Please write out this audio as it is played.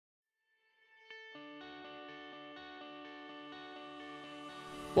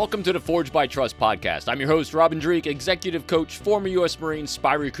Welcome to the Forged by Trust podcast. I'm your host, Robin Dreeke, executive coach, former U.S. Marine,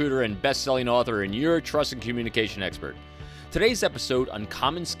 spy recruiter, and best-selling author, and your trust and communication expert. Today's episode,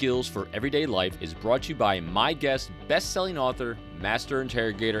 Uncommon Skills for Everyday Life, is brought to you by my guest, best-selling author, master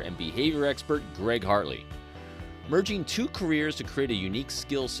interrogator, and behavior expert, Greg Hartley. Merging two careers to create a unique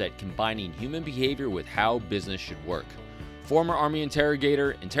skill set combining human behavior with how business should work. Former Army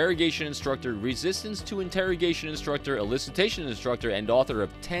interrogator, interrogation instructor, resistance to interrogation instructor, elicitation instructor, and author of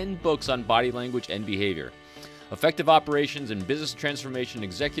 10 books on body language and behavior. Effective operations and business transformation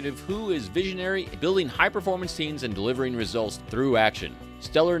executive who is visionary, building high-performance teams and delivering results through action.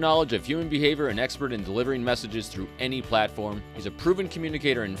 Stellar knowledge of human behavior and expert in delivering messages through any platform. He's a proven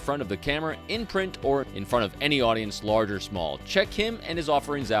communicator in front of the camera, in print, or in front of any audience, large or small. Check him and his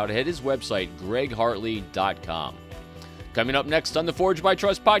offerings out at his website, greghartley.com. Coming up next on the Forged by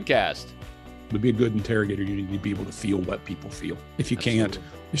Trust podcast. To be a good interrogator, you need to be able to feel what people feel. If you can't,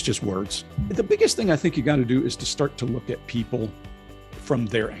 it's just words. The biggest thing I think you got to do is to start to look at people from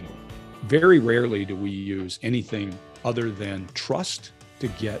their angle. Very rarely do we use anything other than trust to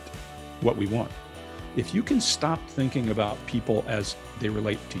get what we want. If you can stop thinking about people as they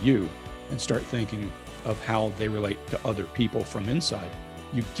relate to you and start thinking of how they relate to other people from inside,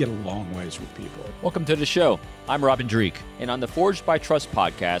 you get a long ways with people. Welcome to the show. I'm Robin Dreeke, and on the Forged by Trust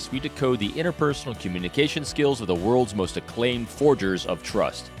podcast, we decode the interpersonal communication skills of the world's most acclaimed forgers of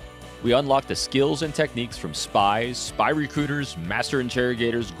trust. We unlock the skills and techniques from spies, spy recruiters, master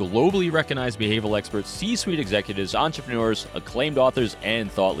interrogators, globally recognized behavioral experts, C-suite executives, entrepreneurs, acclaimed authors,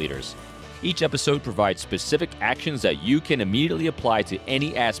 and thought leaders. Each episode provides specific actions that you can immediately apply to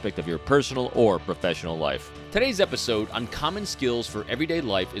any aspect of your personal or professional life. Today's episode, Uncommon Skills for Everyday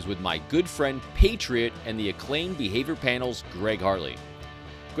Life, is with my good friend, Patriot, and the acclaimed behavior panel's Greg Hartley.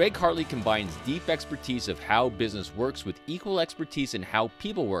 Greg Hartley combines deep expertise of how business works with equal expertise in how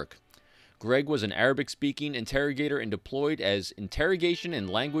people work. Greg was an Arabic-speaking interrogator and deployed as interrogation and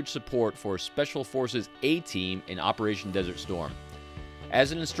language support for Special Forces A-Team in Operation Desert Storm.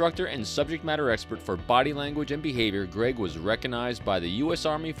 As an instructor and subject matter expert for body language and behavior, Greg was recognized by the U.S.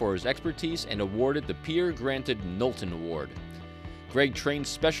 Army for his expertise and awarded the peer-granted Knowlton Award. Greg trained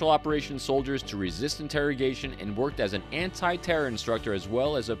special operations soldiers to resist interrogation and worked as an anti-terror instructor as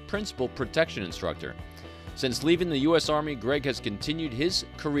well as a principal protection instructor. Since leaving the U.S. Army, Greg has continued his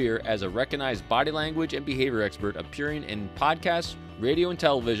career as a recognized body language and behavior expert, appearing in podcasts, radio and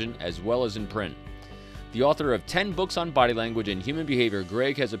television, as well as in print. The author of 10 books on body language and human behavior,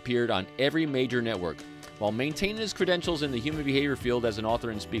 Greg has appeared on every major network. While maintaining his credentials in the human behavior field as an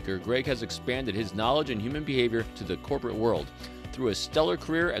author and speaker, Greg has expanded his knowledge in human behavior to the corporate world through a stellar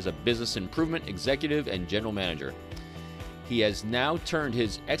career as a business improvement executive and general manager. He has now turned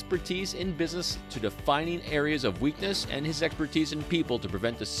his expertise in business to defining areas of weakness and his expertise in people to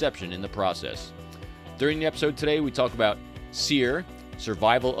prevent deception in the process. During the episode today, we talk about SERE,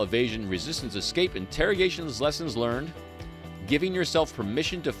 survival, evasion, resistance, escape, interrogations, lessons learned, giving yourself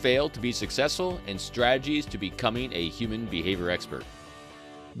permission to fail to be successful, and strategies to becoming a human behavior expert.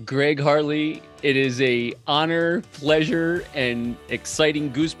 Greg Hartley, it is an honor, pleasure, and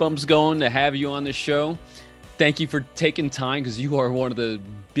exciting goosebumps going to have you on the show. Thank you for taking time because you are one of the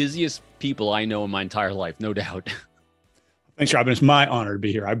busiest people I know in my entire life, no doubt. Thanks, Robin. It's my honor to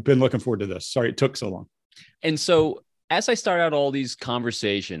be here. I've been looking forward to this. Sorry it took so long. And so as I start out all these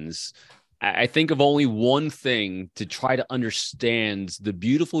conversations, I think of only one thing to try to understand the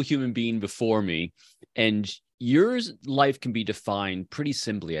beautiful human being before me. And your life can be defined pretty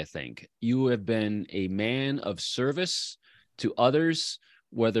simply, I think. You have been a man of service to others,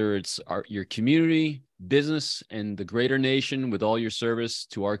 whether it's your community, business, and the greater nation with all your service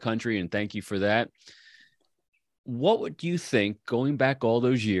to our country. And thank you for that. What would you think, going back all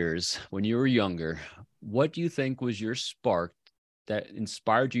those years when you were younger, what do you think was your spark that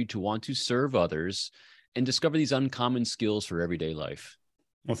inspired you to want to serve others and discover these uncommon skills for everyday life?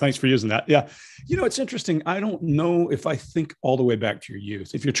 Well, thanks for using that. Yeah. You know, it's interesting. I don't know if I think all the way back to your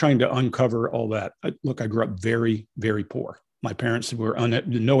youth, if you're trying to uncover all that. Look, I grew up very, very poor. My parents were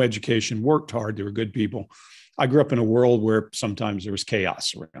no education, worked hard. They were good people. I grew up in a world where sometimes there was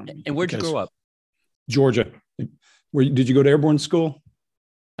chaos around me. And where'd you grow up? Georgia. Did you go to airborne school?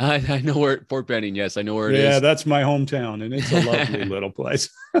 I know where Fort Benning. Yes, I know where it is. Yeah, that's my hometown, and it's a lovely little place.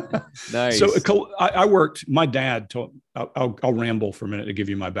 Nice. So I worked. My dad told. I'll ramble for a minute to give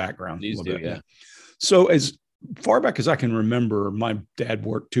you my background. Please do. Yeah. So as far back as I can remember, my dad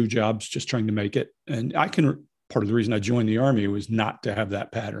worked 2 jobs just trying to make it, and I can part of the reason I joined the Army was not to have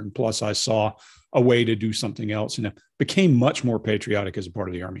that pattern. Plus, I saw a way to do something else, and I became much more patriotic as a part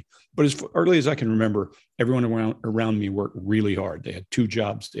of the Army. But as early as I can remember, everyone around me worked really hard. They had 2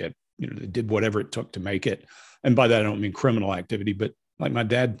 jobs. They did whatever it took to make it. And by that, I don't mean criminal activity, but like my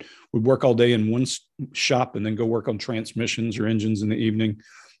dad would work all day in one shop and then go work on transmissions or engines in the evening.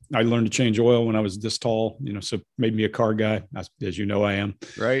 I learned to change oil when I was this tall, so made me a car guy, as you know I am.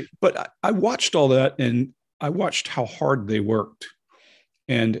 Right. But I watched all that, and I watched how hard they worked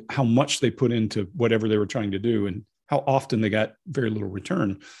and how much they put into whatever they were trying to do and how often they got very little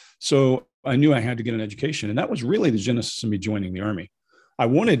return. So I knew I had to get an education. And that was really the genesis of me joining the Army. I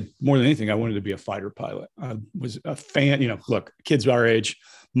wanted, more than anything, I wanted to be a fighter pilot. I was a fan, look, kids our age,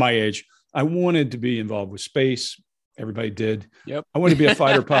 my age, I wanted to be involved with space. Everybody did. Yep. I wanted to be a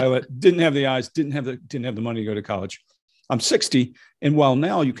fighter pilot, didn't have the eyes, didn't have the money to go to college. I'm 60. And while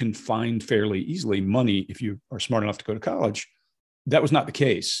now you can find fairly easily money if you are smart enough to go to college, that was not the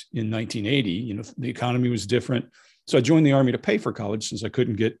case in 1980. The economy was different. So I joined the Army to pay for college since I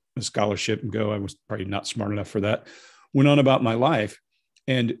couldn't get a scholarship and go. I was probably not smart enough for that. Went on about my life.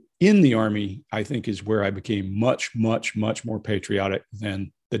 And in the Army, I think, is where I became much, much, much more patriotic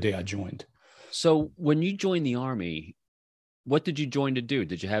than the day I joined. So when you joined the Army, what did you join to do?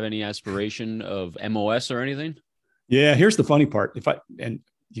 Did you have any aspiration of MOS or anything? Yeah, here's the funny part. And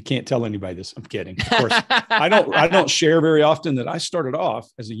you can't tell anybody this, I'm kidding. Of course, I don't share very often that I started off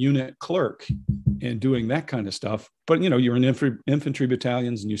as a unit clerk and doing that kind of stuff. But you're in infantry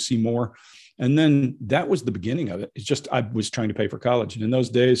battalions and you see more. And then that was the beginning of it. It's just I was trying to pay for college. And in those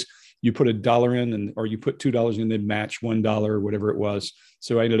days, you put $1 in or you put $2 in, they'd match $1 or whatever it was.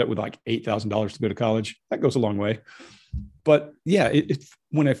 So I ended up with like $8,000 to go to college. That goes a long way. But yeah,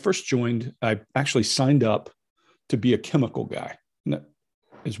 when I first joined, I actually signed up to be a chemical guy. Now,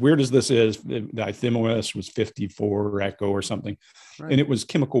 as weird as this is, the MOS was 54 Echo or something. Right. And it was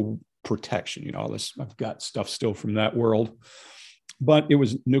chemical protection, all this. I've got stuff still from that world. But it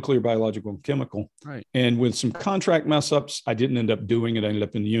was nuclear, biological, and chemical. Right. And with some contract mess ups, I didn't end up doing it. I ended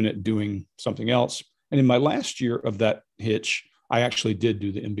up in the unit doing something else. And in my last year of that hitch, I actually did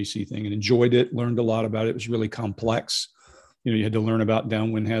do the NBC thing and enjoyed it, learned a lot about it. It was really complex. You had to learn about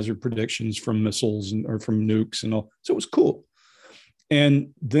downwind hazard predictions from missiles or from nukes and all. So it was cool.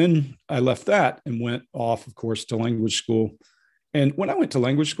 And then I left that and went off, of course, to language school. And when I went to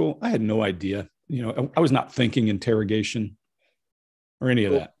language school, I had no idea. I was not thinking interrogation or any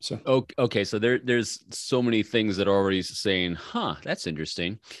of that. So okay, so there's so many things that are already saying, that's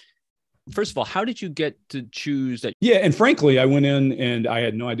interesting. First of all, how did you get to choose that? Yeah, and frankly, I went in and I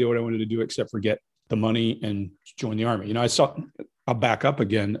had no idea what I wanted to do except for get the money and join the Army. I'll back up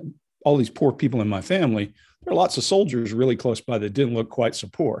again. All these poor people in my family, there are lots of soldiers really close by that didn't look quite so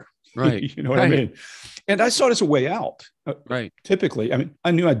poor. Right. You know what I mean? And I saw it as a way out. Right. Typically,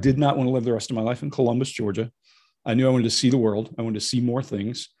 I knew I did not want to live the rest of my life in Columbus, Georgia. I knew I wanted to see the world. I wanted to see more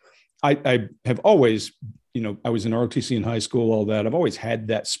things. I have always, I was in ROTC in high school, all that. I've always had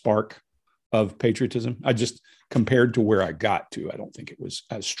that spark of patriotism. I just, compared to where I got to, I don't think it was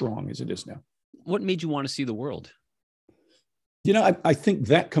as strong as it is now. What made you want to see the world? I think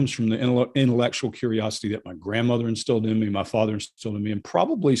that comes from the intellectual curiosity that my grandmother instilled in me, my father instilled in me, and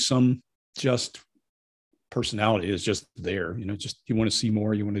probably some just personality is just there. Just you want to see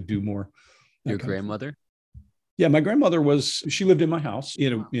more, you want to do more. Your grandmother? Yeah, my grandmother she lived in my house.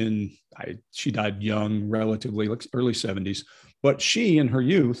 She died young, relatively, like early 70s, but she in her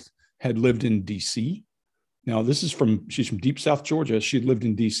youth had lived in DC. Now she's from deep South Georgia. She'd lived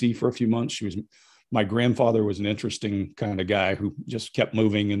in DC for a few months. My grandfather was an interesting kind of guy who just kept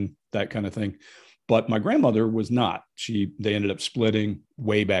moving and that kind of thing. But my grandmother was not. They ended up splitting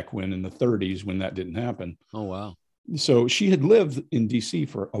way back when in the 30s when that didn't happen. Oh, wow. So she had lived in DC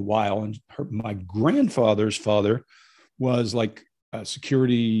for a while. And my grandfather's father was like a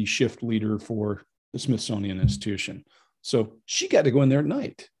security shift leader for the Smithsonian Institution. So she got to go in there at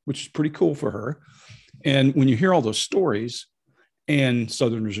night, which is pretty cool for her. And when you hear all those stories, and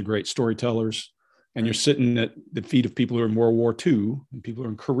Southerners are great storytellers, and you're sitting at the feet of people who are in World War II and people who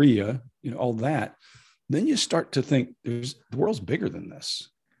are in Korea, all that, then you start to think the world's bigger than this.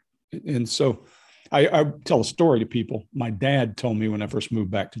 And so I tell a story to people. My dad told me when I first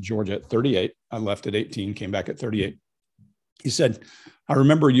moved back to Georgia at 38, I left at 18, came back at 38. He said, I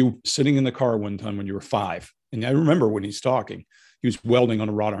remember you sitting in the car one time when you were 5. And I remember when he's talking, he was welding on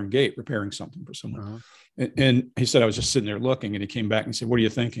a wrought iron gate, repairing something for someone. Uh-huh. And he said, I was just sitting there looking, and he came back and he said, what are you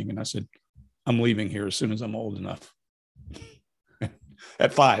thinking? And I said, I'm leaving here as soon as I'm old enough.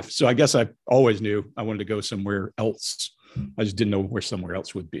 At 5. So I guess I always knew I wanted to go somewhere else. I just didn't know where somewhere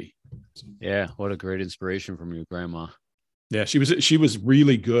else would be. Yeah. What a great inspiration from your grandma. Yeah, she was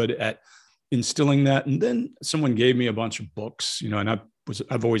really good at instilling that. And then someone gave me a bunch of books, and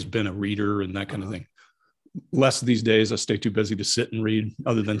I've always been a reader and that kind of thing. Less these days. I stay too busy to sit and read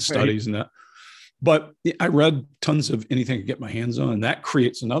other than studies and that. But I read tons of anything I could get my hands on, and that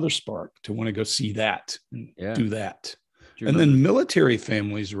creates another spark to want to go see that and do that. And then military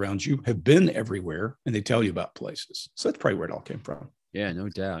families around you have been everywhere, and they tell you about places. So that's probably where it all came from. Yeah, no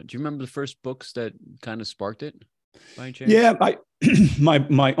doubt. Do you remember the first books that kind of sparked it by any chance? Yeah,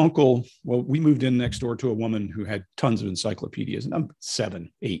 my uncle, well, we moved in next door to a woman who had tons of encyclopedias, and I'm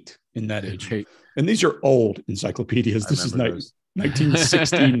 7, 8 in that age. Right. And these are old encyclopedias. This is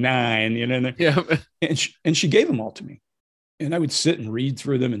 1969, Yeah. And she gave them all to me. And I would sit and read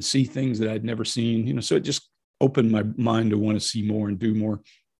through them and see things that I'd never seen, so it just opened my mind to want to see more and do more,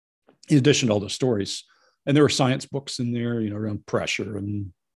 in addition to all the stories. And there were science books in there, around pressure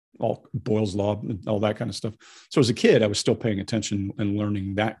and all Boyle's Law and all that kind of stuff. So as a kid, I was still paying attention and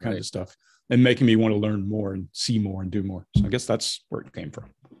learning that kind of stuff and making me want to learn more and see more and do more. So I guess that's where it came from.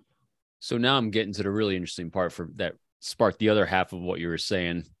 So now I'm getting to the really interesting part for that sparked the other half of what you were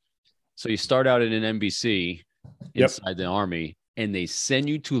saying. So you start out in an NBC inside the Army, and they send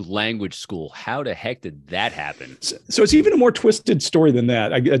you to language school. How the heck did that happen? So it's even a more twisted story than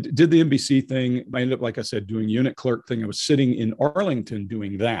that. I did the NBC thing. I ended up, like I said, doing unit clerk thing. I was sitting in Arlington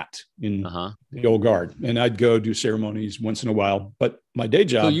doing that in the old guard. And I'd go do ceremonies once in a while. But my day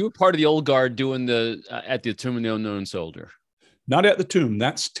job. So you were part of the old guard doing at the Tomb of the Unknown Soldier. Not at the tomb.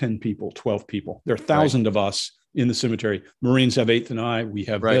 That's 10 people, 12 people. There are 1,000 of us in the cemetery. Marines have 8th and I. We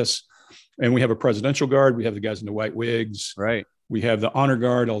have this. And we have a presidential guard. We have the guys in the white wigs. Right. We have the honor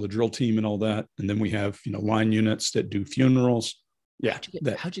guard, all the drill team and all that. And then we have, line units that do funerals. Yeah.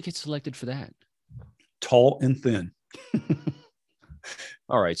 How'd you get selected for that? Tall and thin.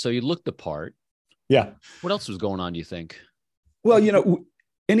 All right. So you looked the part. Yeah. What else was going on, do you think? Well,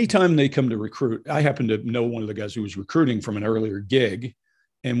 anytime they come to recruit, I happen to know one of the guys who was recruiting from an earlier gig.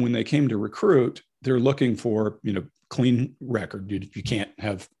 And when they came to recruit, they're looking for, clean record. You can't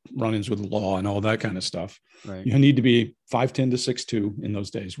have run-ins with the law and all that kind of stuff. Right. You need to be 5'10" to 6'2" in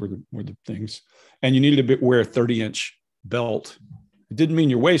those days were the things. And you needed to wear a 30-inch belt. It didn't mean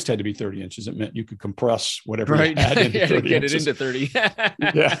your waist had to be 30 inches. It meant you could compress whatever you had into 30 get inches. it into 30.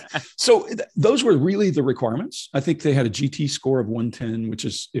 Yeah. So those were really the requirements. I think they had a GT score of 110, which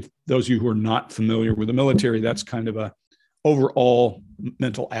is, if those of you who are not familiar with the military, that's kind of a overall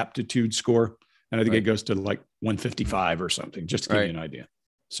mental aptitude score. And I think it goes to like 155 or something, just to give you an idea.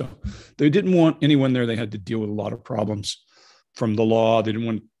 So they didn't want anyone there. They had to deal with a lot of problems from the law. They didn't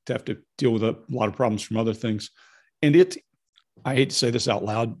want to have to deal with a lot of problems from other things. And I hate to say this out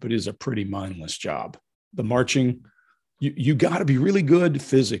loud, but it is a pretty mindless job. The marching, you got to be really good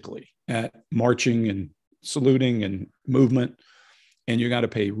physically at marching and saluting and movement. And you got to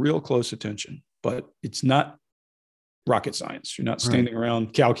pay real close attention, but it's not rocket science. You're not standing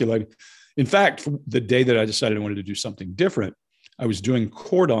around calculating. In fact, the day that I decided I wanted to do something different, I was doing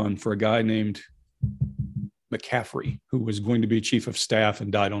cordon for a guy named McCaffrey, who was going to be chief of staff and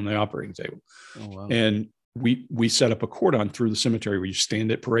died on the operating table. Oh, wow. And we set up a cordon through the cemetery where you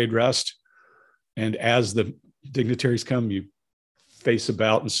stand at parade rest. And as the dignitaries come, you face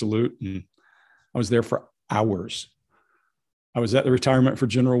about and salute. And I was there for hours. I was at the retirement for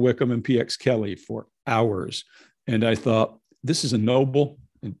General Wickham and PX Kelly for hours. And I thought, this is a noble,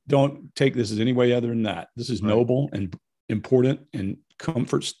 and don't take this as any way other than that. This is noble and important and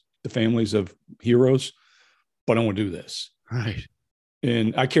comforts the families of heroes, but I want to do this. Right.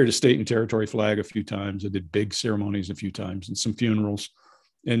 And I carried a state and territory flag a few times. I did big ceremonies a few times and some funerals.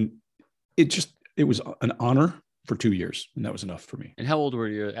 And it was an honor for 2 years. And that was enough for me. And how old were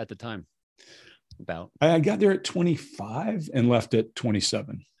you at the time? About? I got there at 25 and left at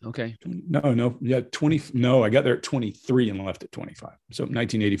 27. Okay. No. Yeah, 20. No, I got there at 23 and left at 25. So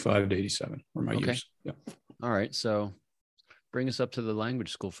 1985 to 87 were my years. Yeah. All right. So bring us up to the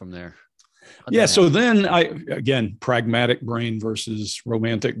language school from there. So then again, pragmatic brain versus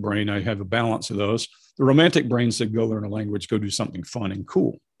romantic brain. I have a balance of those. The romantic brain said, go learn a language, go do something fun and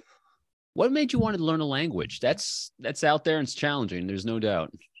cool. What made you want to learn a language? That's out there and it's challenging. There's no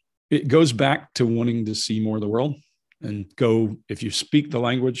doubt. It goes back to wanting to see more of the world and go, if you speak the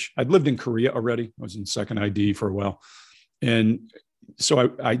language. I'd lived in Korea already. I was in second ID for a while. And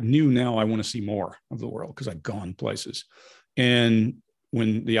so I knew now I want to see more of the world because I'd gone places. And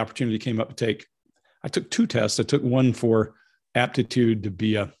when the opportunity came up I took 2 tests. I took one for aptitude to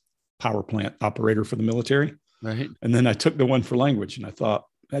be a power plant operator for the military. Right. And then I took the one for language. And I thought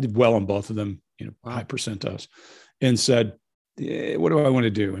I did well on both of them, high percentiles, and said, what do I want to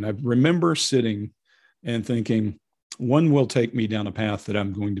do? And I remember sitting and thinking, one will take me down a path that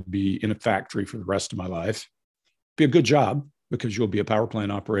I'm going to be in a factory for the rest of my life. Be a good job because you'll be a power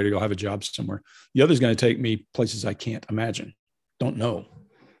plant operator. You'll have a job somewhere. The other is going to take me places I can't imagine, don't know.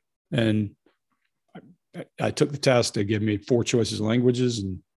 And I took the test. They gave me 4 choices of languages,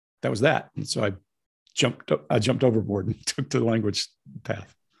 and that was that. And so I jumped overboard and took the language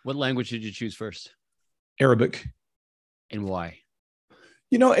path. What language did you choose first? Arabic. And why?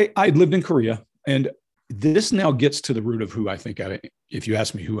 I lived in Korea, and this now gets to the root of who I think if you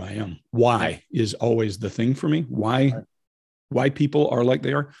ask me who I am, why is always the thing for me, why people are like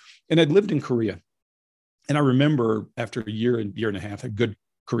they are. And I'd lived in Korea. And I remember after a year and a half, I had good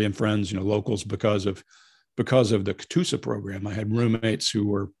Korean friends, locals, because of the Katusa program. I had roommates who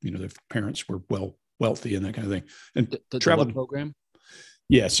were, their parents were wealthy and that kind of thing. And the traveled program.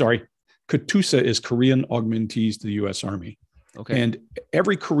 Yeah, sorry. Katusa is Korean augmentees to the U.S. Army. Okay. And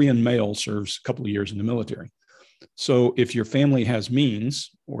every Korean male serves a couple of years in the military. So if your family has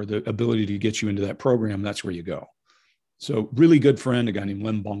means or the ability to get you into that program, that's where you go. So really good friend, a guy named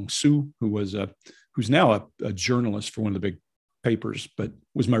Lim Bong-soo, who's now a journalist for one of the big papers, but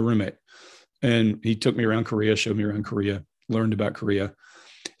was my roommate. And he took me around Korea, showed me around Korea, learned about Korea.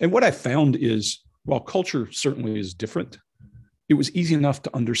 And what I found is, while culture certainly is different, it was easy enough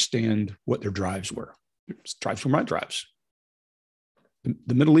to understand what their drives were. Drives were my drives.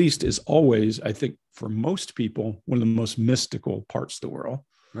 The Middle East is always, I think, for most people, one of the most mystical parts of the world.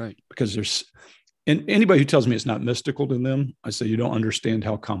 Right. Because and anybody who tells me it's not mystical to them, I say, you don't understand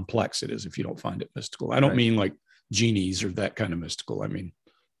how complex it is if you don't find it mystical. I don't mean like genies or that kind of mystical. I mean,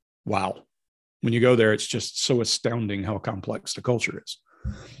 wow. When you go there, it's just so astounding how complex the culture is.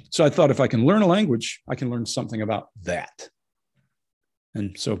 So I thought, if I can learn a language, I can learn something about that.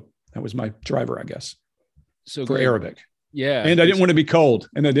 And so that was my driver, I guess, so for Arabic. Yeah. And I didn't want to be cold.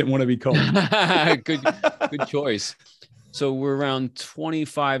 Good choice. So we're around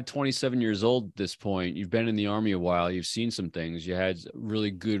 25, 27 years old at this point. You've been in the Army a while. You've seen some things. You had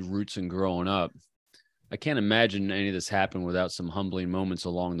really good roots in growing up. I can't imagine any of this happened without some humbling moments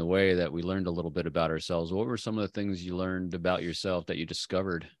along the way that we learned a little bit about ourselves. What were some of the things you learned about yourself that you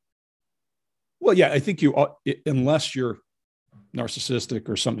discovered? Well, yeah, I think unless you're narcissistic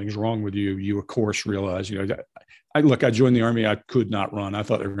or something's wrong with you, you of course realize, I joined the Army. I could not run. I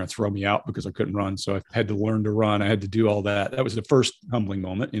thought they were going to throw me out because I couldn't run. So I had to learn to run. I had to do all that. That was the first humbling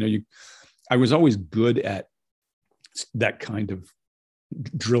moment. I was always good at that kind of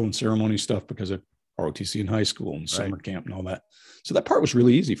drill and ceremony stuff because of ROTC in high school and summer camp and all that. So that part was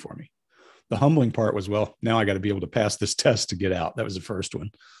really easy for me. The humbling part was, well, now I got to be able to pass this test to get out. That was the first one.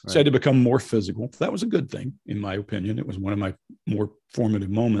 So I had to become more physical. That was a good thing, in my opinion. It was one of my more formative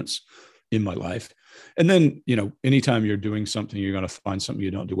moments in my life. And then, anytime you're doing something, you're going to find something you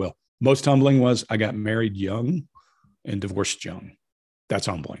don't do well. Most humbling was I got married young and divorced young. That's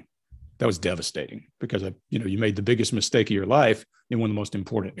humbling. That was devastating because you made the biggest mistake of your life in one of the most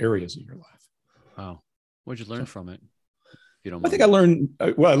important areas of your life. Wow. What'd you learn from it? If you don't mind. I think I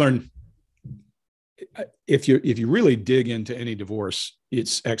learned, if you really dig into any divorce,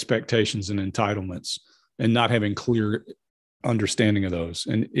 it's expectations and entitlements and not having clear understanding of those.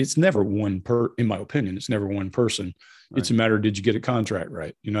 And it's never in my opinion, it's never one person. Right. It's a matter of, did you get a contract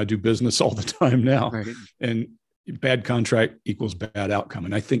right? I do business all the time now, and bad contract equals bad outcome.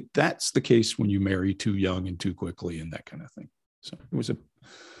 And I think that's the case when you marry too young and too quickly and that kind of thing. So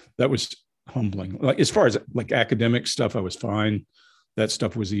that was humbling. Like, as far as like academic stuff, I was fine. That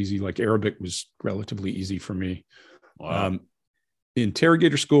stuff was easy. Like Arabic was relatively easy for me. Wow.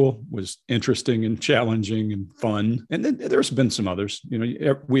 Interrogator school was interesting and challenging and fun. And then there's been some others.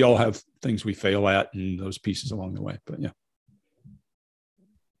 We all have things we fail at and those pieces along the way. But yeah.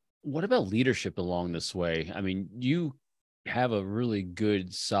 What about leadership along this way? I mean, you have a really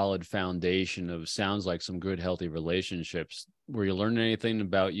good, solid foundation of, sounds like, some good, healthy relationships. Were you learning anything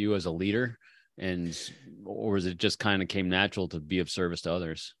about you as a leader? Or is it just kind of came natural to be of service to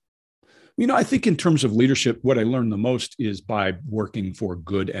others? I think in terms of leadership, what I learned the most is by working for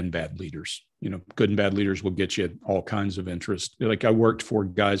good and bad leaders. Good and bad leaders will get you all kinds of interest. Like, I worked for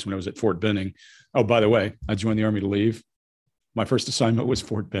guys when I was at Fort Benning. Oh, by the way, I joined the Army to leave. My first assignment was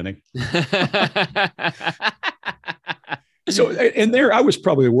Fort Benning. So, and there, I was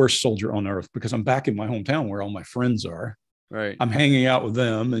probably the worst soldier on earth because I'm back in my hometown where all my friends are. Right. I'm hanging out with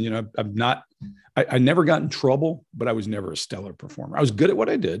them, and I never got in trouble, but I was never a stellar performer. I was good at what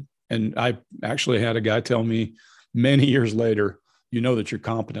I did. And I actually had a guy tell me many years later, that your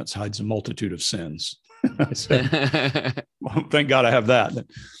competence hides a multitude of sins. I said, well, thank God I have that.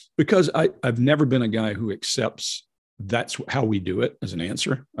 Because I've never been a guy who accepts that's how we do it as an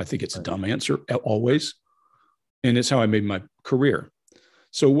answer. I think it's a dumb answer always. And it's how I made my career.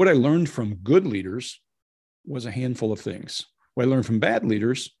 So what I learned from good leaders was a handful of things. What I learned from bad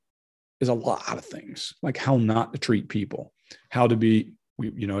leaders is a lot of things, like how not to treat people, how to be,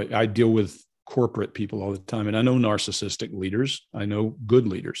 I deal with corporate people all the time, and I know narcissistic leaders, I know good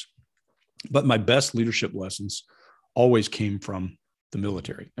leaders, but my best leadership lessons always came from the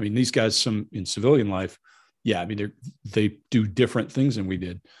military. I mean, these guys, some in civilian life, yeah, I mean, they do different things than we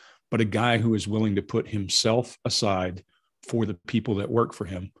did, but a guy who is willing to put himself aside for the people that work for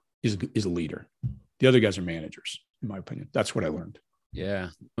him is a leader. The other guys are managers, in my opinion. That's what I learned. Yeah.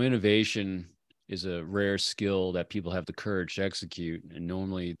 Innovation is a rare skill that people have the courage to execute. And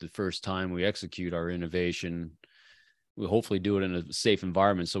normally the first time we execute our innovation, we hopefully do it in a safe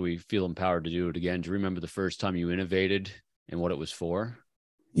environment so we feel empowered to do it again. Do you remember the first time you innovated and what it was for?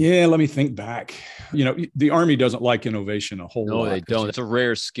 Yeah, let me think back. The Army doesn't like innovation a whole lot. No, they don't. It's a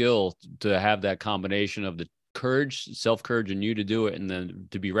rare skill to have that combination of the courage, self-courage in you to do it, and then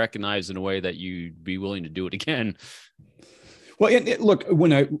to be recognized in a way that you'd be willing to do it again. Well, look,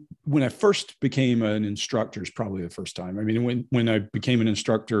 when I first became an instructor is probably the first time. I mean, when I became an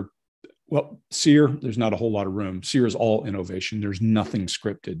instructor, well, SERE, there's not a whole lot of room. SERE is all innovation. There's nothing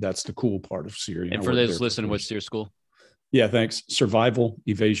scripted. That's the cool part of SERE. And for those listening, what's SERE school? Yeah, thanks. Survival,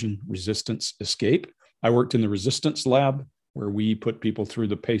 evasion, resistance, escape. I worked in the resistance lab where we put people through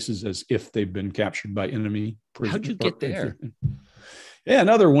the paces as if they've been captured by enemy. How'd you get there? Yeah,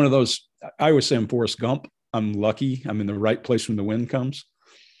 another one of those. I always say I'm Forrest Gump. I'm lucky. I'm in the right place when the wind comes.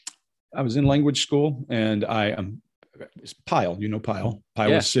 I was in language school, and Pyle. You know Pyle.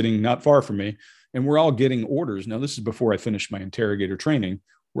 Pyle was sitting not far from me, and we're all getting orders. Now, this is before I finished my interrogator training.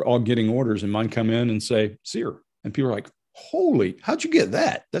 We're all getting orders, and mine come in and say, SERE. And people are like, holy, how'd you get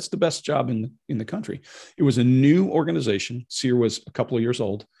that? That's the best job in the country. It was a new organization. SERE was a couple of years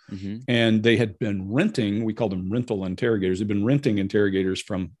old, and they had been renting, we called them rental interrogators. They'd been renting interrogators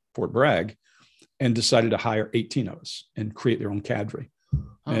from Fort Bragg and decided to hire 18 of us and create their own cadre.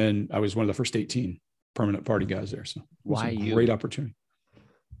 Huh. And I was one of the first 18 permanent party guys there. So it was a great opportunity.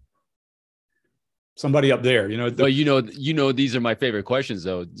 Somebody up there, Well, these are my favorite questions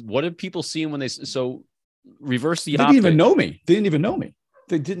though. What did people see when reverse the optic? They didn't even know me. They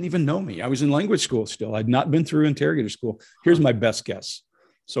didn't even know me. I was in language school still. I'd not been through interrogator school. Here's my best guess.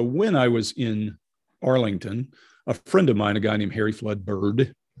 So when I was in Arlington, a friend of mine, a guy named Harry Flood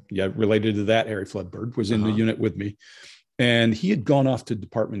Bird, related to that Harry Flood Bird, was in the unit with me. And he had gone off to the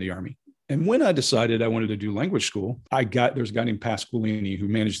Department of the Army. And when I decided I wanted to do language school, there's a guy named Pasqualini who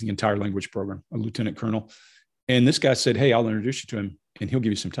managed the entire language program, a lieutenant colonel. And this guy said, hey, I'll introduce you to him and he'll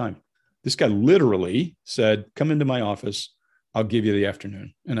give you some time. This guy literally said, come into my office. I'll give you the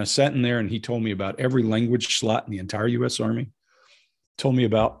afternoon. And I sat in there and he told me about every language slot in the entire U.S. Army, told me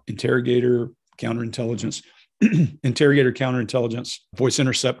about interrogator, counterintelligence, voice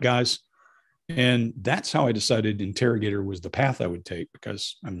intercept guys. And that's how I decided interrogator was the path I would take,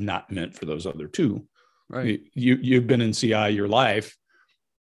 because I'm not meant for those other two. Right. You've been in CI your life.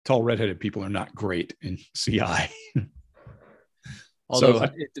 Tall redheaded people are not great in CI. Although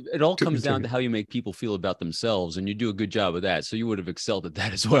it all comes down to how you make people feel about themselves, and you do a good job of that. So you would have excelled at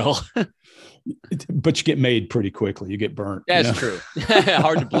that as well. But you get made pretty quickly. You get burnt. That's true.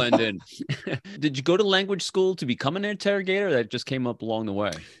 Hard to blend in. Did you go to language school to become an interrogator? Or that just came up along the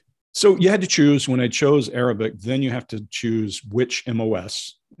way? So you had to choose. When I chose Arabic, then you have to choose which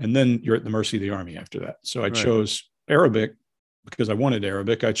MOS, and then you're at the mercy of the Army after that. So I chose Arabic because I wanted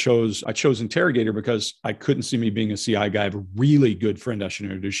Arabic. I chose interrogator because I couldn't see me being a CI guy. I have a really good friend I should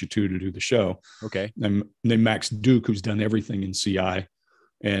introduce you to do the show. Okay. Named Max Duke, who's done everything in CI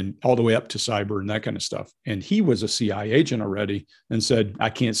and all the way up to cyber and that kind of stuff. And he was a CI agent already and said, I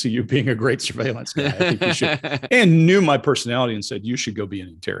can't see you being a great surveillance guy. I think you should. And knew my personality and said, you should go be an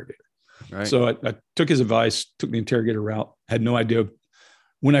interrogator. Right. So I took his advice, took the interrogator route, had no idea.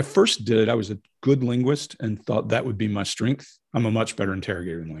 When I first did it, I was a good linguist and thought that would be my strength. I'm a much better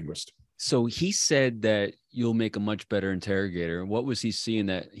interrogator than linguist. So he said that you'll make a much better interrogator. What was he seeing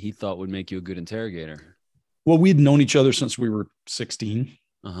that he thought would make you a good interrogator? Well, we'd known each other since we were 16,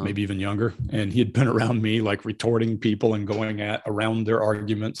 maybe even younger. And he had been around me, like retorting people and going around their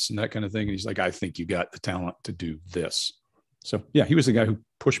arguments and that kind of thing. And he's like, I think you got the talent to do this. So yeah, he was the guy who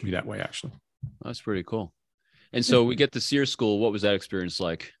pushed me that way, actually. That's pretty cool. And so we get to SERE school. What was that experience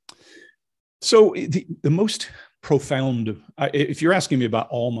like? So the most profound, if you're asking me about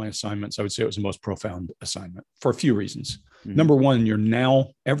all my assignments, I would say it was the most profound assignment for a few reasons. Mm-hmm. Number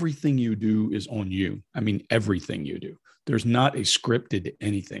one, everything you do is on you. I mean, everything you do. There's not a scripted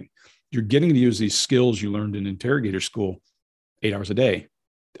anything. you're getting to use these skills you learned in interrogator school 8 hours a day.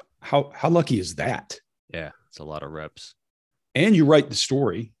 How lucky is that? Yeah, it's a lot of reps. And you write the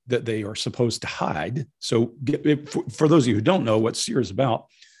story that they are supposed to hide. So for those of you who don't know what SERE is about,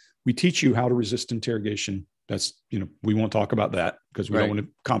 we teach you how to resist interrogation. That's, we won't talk about that because we don't want to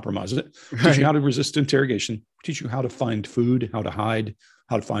compromise it. Teach you how to resist interrogation, teach you how to find food, how to hide,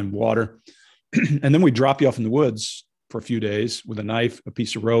 how to find water. And then we drop you off in the woods for a few days with a knife, a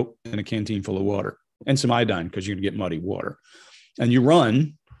piece of rope, and a canteen full of water and some iodine because you're going to get muddy water. And you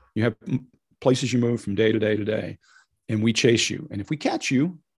run, you have places you move from day to day to day. And we chase you. And if we catch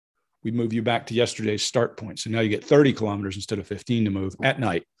you, we move you back to yesterday's start point. So now you get 30 kilometers instead of 15 to move at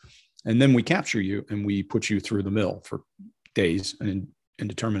night. And then we capture you and we put you through the mill for days, an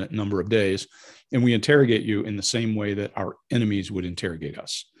indeterminate number of days. And we interrogate you in the same way that our enemies would interrogate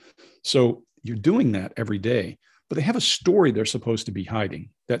us. So you're doing that every day, but they have a story they're supposed to be hiding.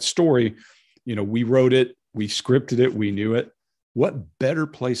 That story, we wrote it, we scripted it, we knew it. What better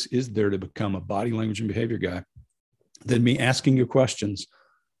place is there to become a body language and behavior guy than me asking you questions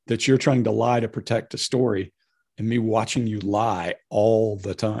that you're trying to lie to protect a story and me watching you lie all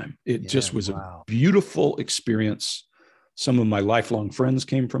the time? It just was a beautiful experience. Some of my lifelong friends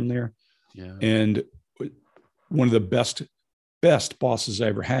came from there. Yeah. And one of the best bosses I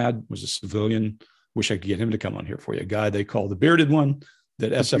ever had was a civilian. Wish I could get him to come on here for you. A guy they call the bearded one,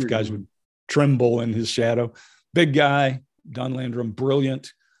 that SF guys would tremble in his shadow. Big guy, Don Landrum,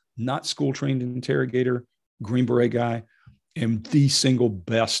 brilliant, not school trained interrogator, Green Beret guy, and the single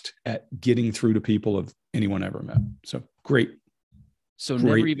best at getting through to people of anyone ever met. So great. So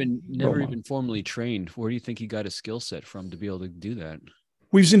never even formally trained. Where do you think he got his skill set from to be able to do that?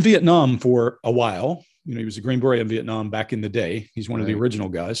 We was in Vietnam for a while. He was a Green Beret in Vietnam back in the day. He's one of the original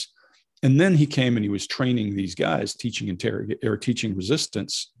guys. And then he came and he was training these guys, teaching teaching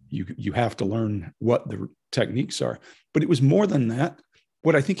resistance. You have to learn what the techniques are. But it was more than that.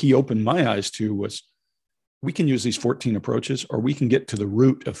 What I think he opened my eyes to was, we can use these 14 approaches, or we can get to the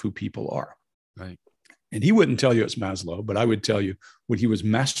root of who people are. Right. And he wouldn't tell you it's Maslow, but I would tell you what he was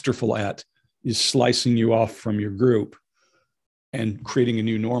masterful at is slicing you off from your group and creating a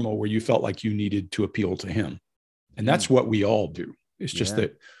new normal where you felt like you needed to appeal to him. And that's what we all do. It's just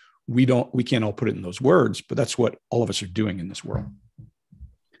that we can't all put it in those words, but that's what all of us are doing in this world.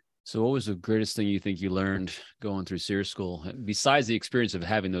 So what was the greatest thing you think you learned going through SERE school, besides the experience of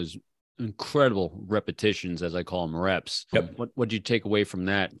having those incredible repetitions, as I call them, reps? Yep. What did you take away from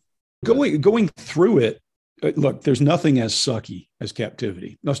that? Going through it, look, there's nothing as sucky as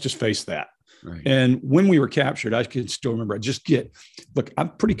captivity. Let's just face that. Right. And when we were captured, I can still remember, I'm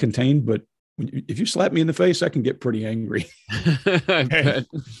pretty contained, but if you slap me in the face, I can get pretty angry.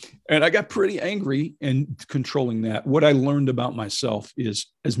 And I got pretty angry, and controlling that. What I learned about myself is,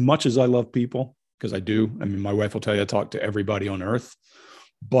 as much as I love people, because I do, my wife will tell you I talk to everybody on earth,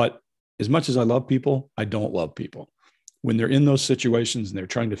 but as much as I love people, I don't love people. When they're in those situations and they're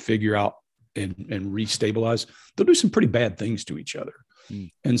trying to figure out and restabilize, they'll do some pretty bad things to each other.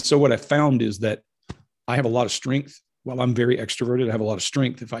 And so what I found is that I have a lot of strength. While I'm very extroverted, I have a lot of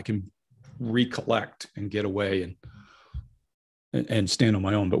strength if I can recollect and get away and stand on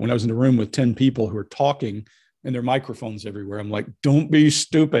my own. But when I was in a room with 10 people who are talking and there are microphones everywhere, I'm like, don't be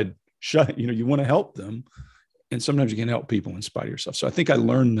stupid. Shut. You want to help them. And sometimes you can help people in spite of yourself. So I think I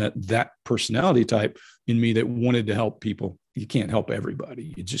learned that personality type in me that wanted to help people. You can't help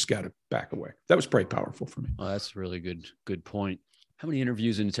everybody. You just got to back away. That was pretty powerful for me. Oh, that's a really good point. How many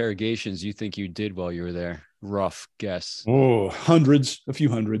interviews and interrogations do you think you did while you were there? Rough guess. Oh, hundreds, a few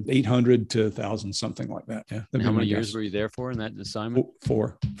hundred, 800 to 1,000, something like that. Yeah. And how many years were you there for in that assignment?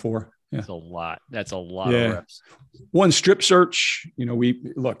 Four. Yeah. That's a lot. That's a lot of reps. One strip search, we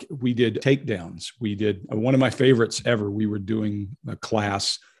did takedowns. We did one of my favorites ever. We were doing a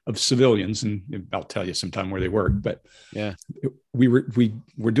class of civilians, and I'll tell you sometime where they worked, but we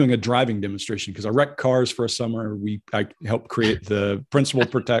were doing a driving demonstration because I wrecked cars for a summer. I helped create the principal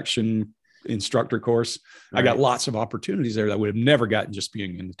protection instructor course. Right. I got lots of opportunities there that I would have never gotten just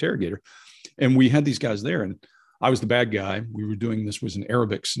being an interrogator. And we had these guys there, and I was the bad guy. We were doing, this was an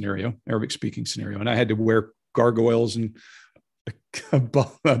Arabic speaking scenario. And I had to wear gargoyles and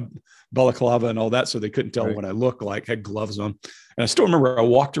balaclava and all that, so they couldn't tell what I looked like, had gloves on. And I still remember I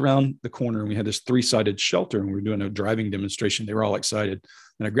walked around the corner and we had this 3-sided shelter and we were doing a driving demonstration. They were all excited.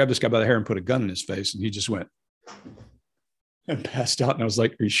 And I grabbed this guy by the hair and put a gun in his face, and he just went and passed out. And I was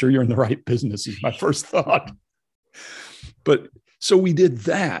like, are you sure you're in the right business? Is my first thought. But so we did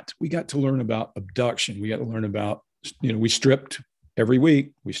that. We got to learn about abduction. We got to learn about, we stripped every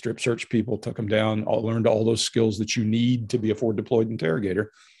week. We strip searched people, took them down, learned all those skills that you need to be a forward deployed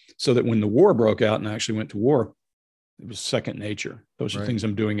interrogator. so that when the war broke out and I actually went to war, it was second nature. Those are things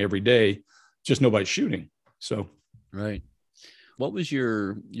I'm doing every day, just nobody's shooting. So, right. What was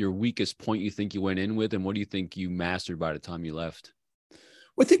your weakest point you think you went in with, and what do you think you mastered by the time you left?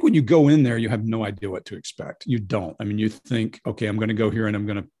 Well, I think when you go in there, you have no idea what to expect. You don't. I mean, you think, okay, I'm going to go here and I'm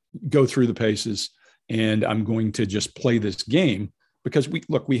going to go through the paces and I'm going to just play this game, because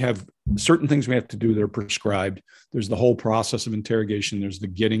we have certain things we have to do that are prescribed. There's the whole process of interrogation. There's the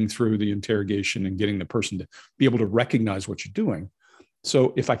getting through the interrogation and getting the person to be able to recognize what you're doing.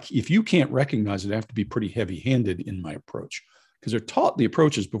 So if you can't recognize it, I have to be pretty heavy-handed in my approach, because they're taught the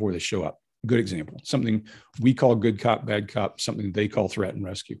approaches before they show up. Good example, something we call good cop, bad cop, something they call threat and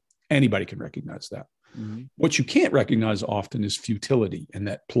rescue. Anybody can recognize that. Mm-hmm. What you can't recognize often is futility, and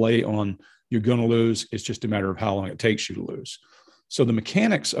that play on you're going to lose. It's just a matter of how long it takes you to lose. So the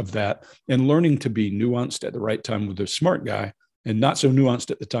mechanics of that and learning to be nuanced at the right time with the smart guy and not so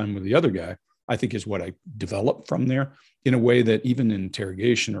nuanced at the time with the other guy, I think is what I developed from there, in a way that even in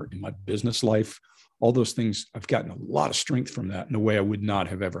interrogation or in my business life, all those things, I've gotten a lot of strength from that in a way I would not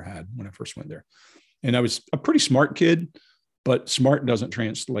have ever had when I first went there. And I was a pretty smart kid, but smart doesn't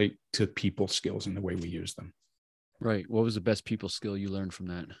translate to people skills in the way we use them. Right. What was the best people skill you learned from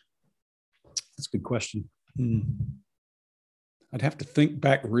that? That's a good question. I'd have to think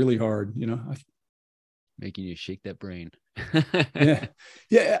back really hard, Making you shake that brain.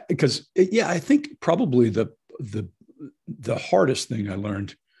 Yeah. Because I think probably the hardest thing I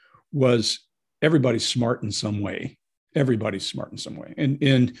learned was everybody's smart in some way. Everybody's smart in some way.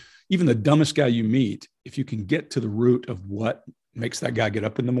 And even the dumbest guy you meet, if you can get to the root of what makes that guy get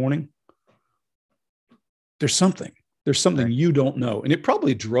up in the morning, there's something right. You don't know. And it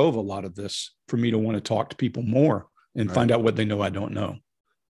probably drove a lot of this for me to want to talk to people more and right. find out what they know I don't know.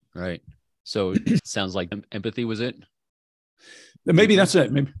 Right. So it sounds like empathy was it? Maybe that's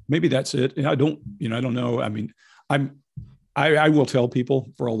it. Maybe that's it. I don't know. I mean, I will tell people,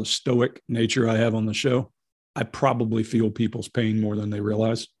 for all the stoic nature I have on the show, I probably feel people's pain more than they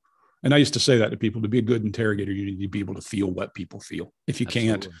realize. And I used to say that to people: to be a good interrogator, you need to be able to feel what people feel. If you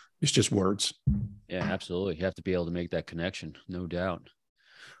can't, it's just words. Yeah, absolutely. You have to be able to make that connection, no doubt.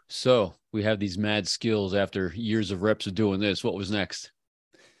 So we have these mad skills after years of reps of doing this. What was next?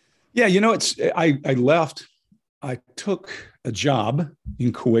 Yeah, I left. I took a job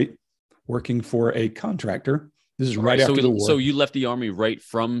in Kuwait working for a contractor. This is right after the war. So you left the Army right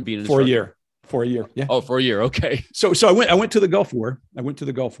from being an for instructor? For a year. Yeah. Oh, for a year. Okay. So I went to the Gulf War.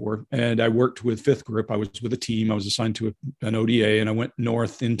 And I worked with 5th Group. I was with a team. I was assigned to an ODA, and I went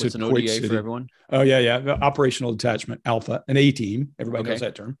north into What's an Kuwait ODA City. for everyone? Oh, yeah. Operational Detachment Alpha, an A team. Everybody knows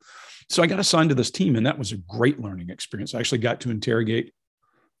that term. So I got assigned to this team, and that was a great learning experience. I actually got to interrogate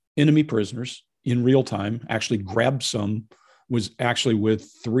enemy prisoners in real time, actually grabbed some, was actually with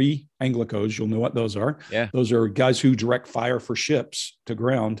 3 Anglicos. You'll know what those are. Yeah. Those are guys who direct fire for ships to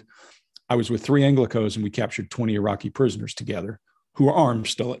ground. I was with 3 Anglicos, and we captured 20 Iraqi prisoners together who were armed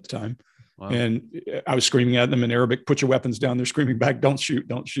still at the time. Wow. And I was screaming at them in Arabic, "Put your weapons down." They're screaming back, "Don't shoot,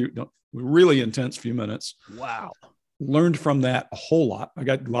 don't shoot." Really intense few minutes. Wow. Learned from that a whole lot. I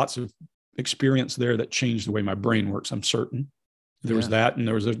got lots of experience there that changed the way my brain works. I'm certain there was that, and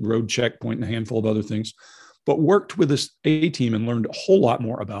there was a road checkpoint and a handful of other things, but worked with this A team and learned a whole lot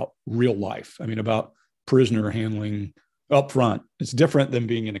more about real life. I mean, about prisoner handling up front. It's different than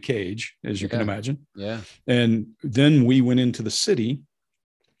being in a cage, as you can imagine. Yeah. And then we went into the city.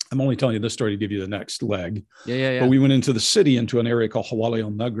 I'm only telling you this story to give you the next leg. Yeah. But we went into the city, into an area called Hawali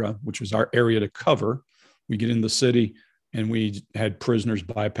al-Nagra, which was our area to cover. We get in the city, and we had prisoners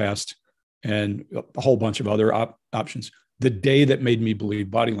bypassed and a whole bunch of other options. The day that made me believe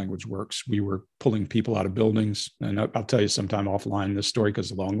body language works, we were pulling people out of buildings. And I'll tell you sometime offline this story,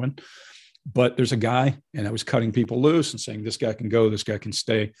 because it's a long one. But there's a guy, and I was cutting people loose and saying, this guy can go, this guy can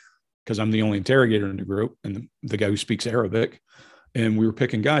stay, because I'm the only interrogator in the group, and the guy who speaks Arabic. And we were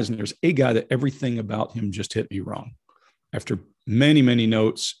picking guys, and there's a guy that everything about him just hit me wrong. After many, many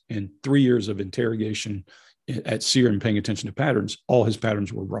notes and 3 years of interrogation at SERE and paying attention to patterns, all his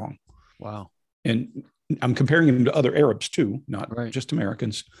patterns were wrong. Wow. And I'm comparing him to other Arabs too, not just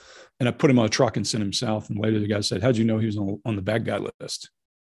Americans. And I put him on a truck and sent him south. And later the guy said, "How'd you know he was on the bad guy list?"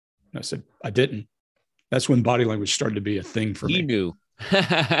 And I said, "I didn't." That's when body language started to be a thing for me. He knew.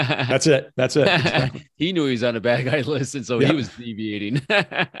 That's it. Exactly. He knew he was on a bad guy list, and so he was deviating.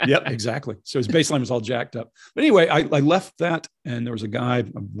 Yep, exactly. So his baseline was all jacked up. But anyway, I left that, and there was a guy,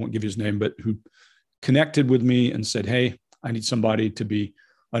 I won't give you his name, but who connected with me and said, "Hey, I need somebody to be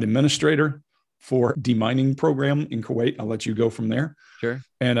an administrator for demining program in Kuwait. I'll let you go from there." Sure.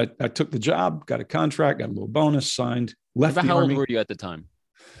 And I took the job, got a contract, got a little bonus, signed, left the How Army. old were you at the time?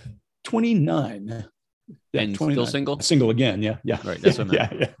 29. Yeah, And 29. still single? Single again. Yeah. Yeah. Right. That's what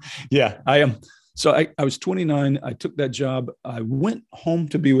I meant. Yeah. I am. So I was 29. I took that job. I went home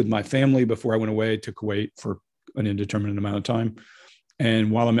to be with my family before I went away to Kuwait for an indeterminate amount of time.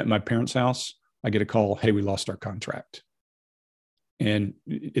 And while I'm at my parents' house, I get a call, hey, we lost our contract. And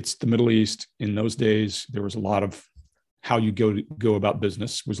it's the Middle East. In those days, there was a lot of how you go about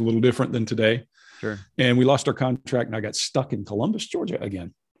business was a little different than today. Sure. And we lost our contract and I got stuck in Columbus, Georgia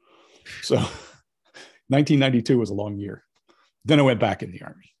again. So 1992 was a long year. Then I went back in the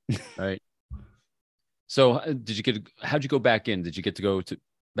Army. Right. So how'd you go back in? Did you get to go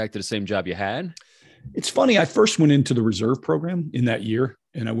back to the same job you had? It's funny. I first went into the reserve program in that year,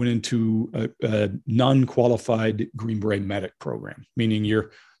 and I went into a non-qualified Green Beret medic program, meaning you're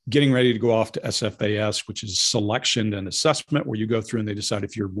getting ready to go off to SFAS, which is selection and assessment, where you go through and they decide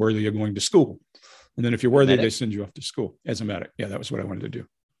if you're worthy of going to school. And then if you're worthy, they send you off to school as a medic. Yeah, that was what I wanted to do.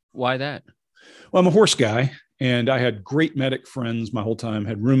 Why that? Well, I'm a horse guy, and I had great medic friends my whole time,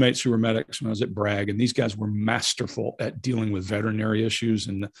 had roommates who were medics when I was at Bragg, and these guys were masterful at dealing with veterinary issues.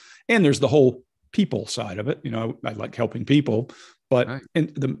 And there's the whole people side of it. You know, I like helping people, but right.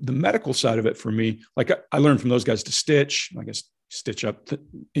 And the medical side of it for me, like I learned from those guys to stitch up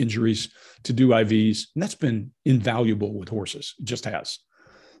injuries, to do IVs. And that's been invaluable with horses. It just has.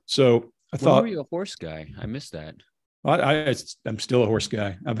 So I thought. Were you a horse guy? I missed that. I'm still a horse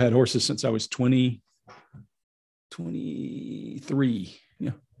guy. I've had horses since I was 23.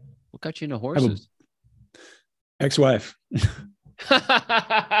 Yeah. What got you into horses? Ex-wife.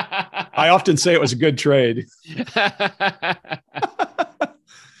 I often say it was a good trade.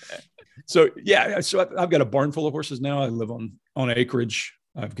 So I've got a barn full of horses now. I live on acreage.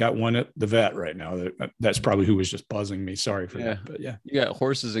 I've got one at the vet right now. That's probably who was just buzzing me. Sorry for that. But yeah, you got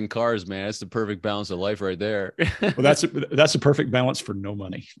horses and cars, man. That's the perfect balance of life right there. Well, that's a perfect balance for no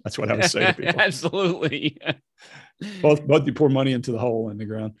money. That's what I would say to people. Absolutely. Both you pour money into the hole in the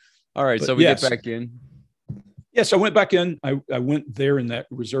ground. All right. So we get back in. Yes, I went back in. I went there in that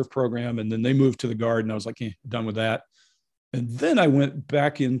reserve program, and then they moved to the Guard, and I was like, done with that. And then I went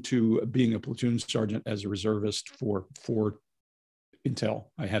back into being a platoon sergeant as a reservist for Intel.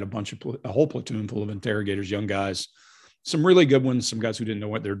 I had a whole platoon full of interrogators, young guys, some really good ones, some guys who didn't know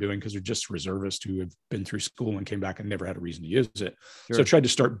what they're doing because they're just reservists who have been through school and came back and never had a reason to use it. Sure. So I tried to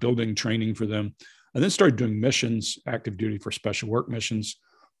start building training for them. I then started doing missions, active duty for special work missions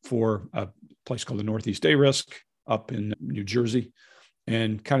for a place called the Northeast A-Risk up in New Jersey,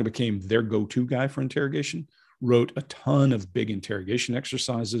 and kind of became their go-to guy for interrogation. Wrote a ton of big interrogation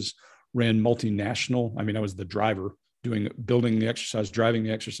exercises, ran multinational. I mean, I was the driver building the exercise, driving the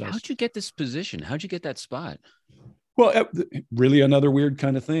exercise. How'd you get this position? How'd you get that spot? Well, really another weird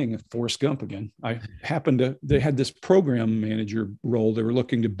kind of thing. Forrest Gump again. They had this program manager role. They were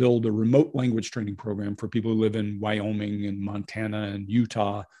looking to build a remote language training program for people who live in Wyoming and Montana and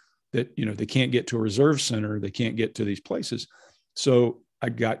Utah that, they can't get to a reserve center. They can't get to these places. So I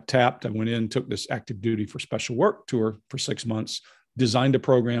got tapped. I went in, took this active duty for special work tour for 6 months, designed a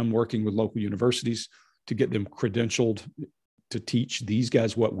program working with local universities to get them credentialed to teach these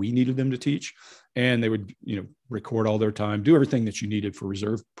guys what we needed them to teach. And they would, record all their time, do everything that you needed for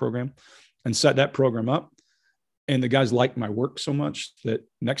reserve program, and set that program up. And the guys liked my work so much that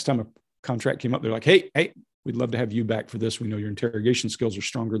next time a contract came up, they're like, hey, we'd love to have you back for this. We know your interrogation skills are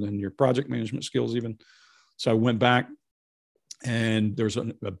stronger than your project management skills even. So I went back, and there's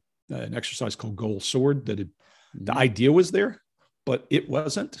an exercise called Goal Sword that the idea was there, but it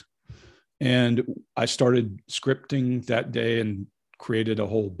wasn't. And I started scripting that day and created a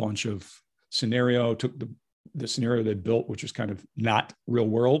whole bunch of scenario, took the scenario they built, which was kind of not real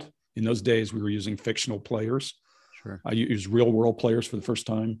world. In those days, we were using fictional players. Sure. I used real world players for the first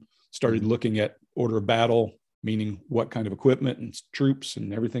time, started looking at order of battle, meaning what kind of equipment and troops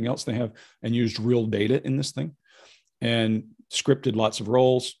and everything else they have, and used real data in this thing, and scripted lots of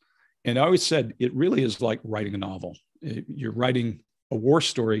roles. And I always said, it really is like writing a novel. You're writing a war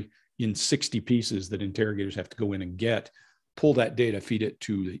story in 60 pieces that interrogators have to go in and pull that data, feed it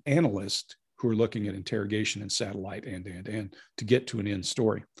to the analyst who are looking at interrogation and satellite and to get to an end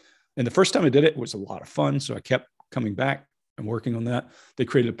story. And the first time I did it, it was a lot of fun. So I kept coming back and working on that. They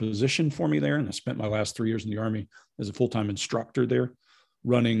created a position for me there. And I spent my last 3 years in the Army as a full-time instructor there,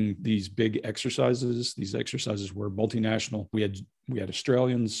 running these big exercises. These exercises were multinational. We had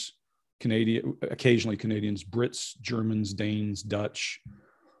Australians, occasionally Canadians, Brits, Germans, Danes, Dutch,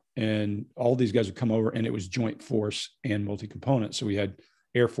 and all these guys would come over, and it was joint force and multi-component. So we had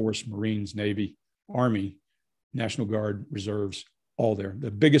Air Force, Marines, Navy, Army, National Guard, reserves, all there.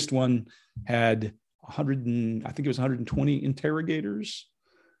 The biggest one had 120 interrogators.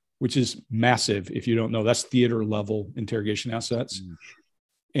 which is massive. If you don't know, that's theater level interrogation assets.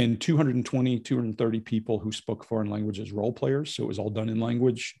 And 220, 230 people who spoke foreign languages, role players. So it was all done in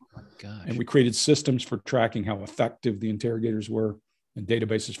language. Oh my gosh. And we created systems for tracking how effective the interrogators were and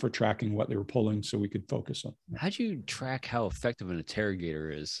databases for tracking what they were pulling so we could focus on. How'd you track how effective an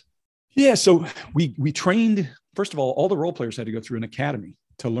interrogator is? Yeah, so we trained, first of all the role players had to go through an academy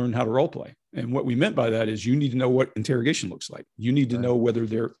to learn how to role play. And what we meant by that is you need to know what interrogation looks like. You need to know whether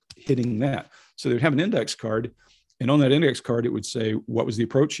they're hitting that. So they'd have an index card, and on that index card, it would say what was the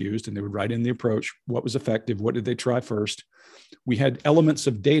approach used, and they would write in the approach, what was effective, what did they try first. We had elements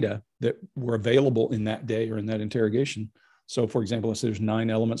of data that were available in that day or in that interrogation. So for example, let's say there's 9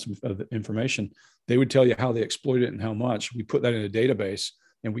 elements of information. They would tell you how they exploited it and how much. We put that in a database,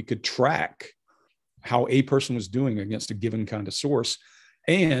 and we could track how a person was doing against a given kind of source.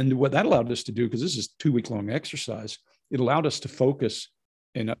 And what that allowed us to do, because this is a 2-week-long exercise, it allowed us to focus.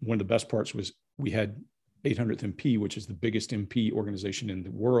 And one of the best parts was we had 800th MP, which is the biggest MP organization in the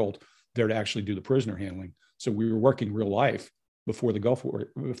world, there to actually do the prisoner handling. So we were working real life before the Gulf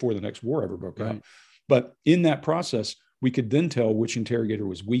War, before the next war ever broke out. But in that process, we could then tell which interrogator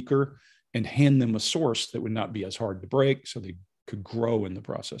was weaker and hand them a source that would not be as hard to break, so they could grow in the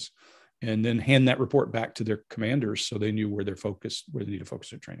process. And then hand that report back to their commanders so they knew where they're focused, where they need to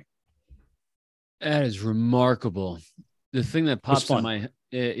focus their training. That is remarkable. The thing that pops in my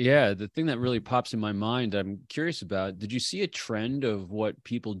the thing that really pops in my mind, I'm curious about, did you see a trend of what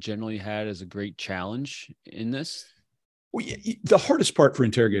people generally had as a great challenge in this? Well, the hardest part for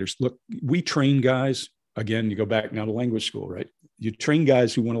interrogators, look, we train guys, again, you go back now to language school, right? You train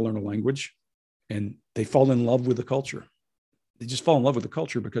guys who want to learn a language and they fall in love with the culture. They just fall in love with the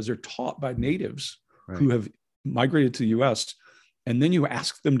culture because they're taught by natives who have migrated to the US. And then you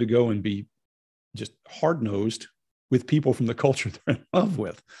ask them to go and be just hard-nosed with people from the culture they're in love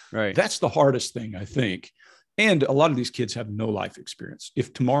with. Right. That's the hardest thing, I think. And a lot of these kids have no life experience.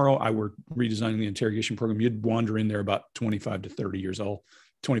 If tomorrow I were redesigning the interrogation program, you'd wander in there about 25 to 30 years old.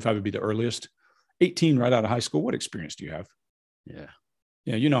 25 would be the earliest. 18 right out of high school. What experience do you have? Yeah.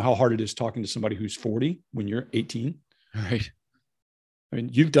 Yeah. You know how hard it is talking to somebody who's 40 when you're 18. Right. I mean,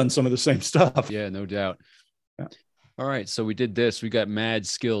 you've done some of the same stuff. Yeah, no doubt. Yeah. All right. So we did this. We got mad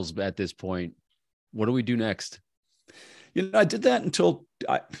skills at this point. What do we do next? You know, I did that until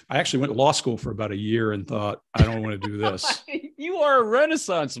I actually went to law school for about a year and thought, I don't want to do this. You are a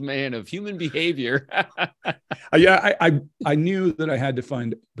renaissance man of human behavior. I knew that I had to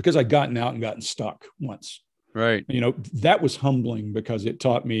find, because I'd gotten out and gotten stuck once. Right. You know, that was humbling because it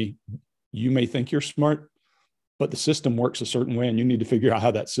taught me, you may think you're smart, but the system works a certain way and you need to figure out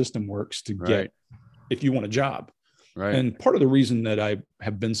how that system works to get, if you want a job. Right. And part of the reason that I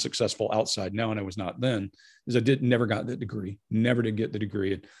have been successful outside now, and I was not then, is I never got that degree, never did get the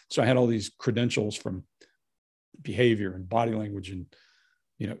degree. And so I had all these credentials from behavior and body language. And,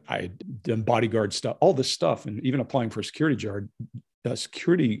 you know, I had done bodyguard stuff, all this stuff. And even applying for a security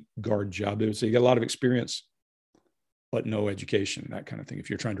guard job, they would say you got a lot of experience, but no education, that kind of thing, if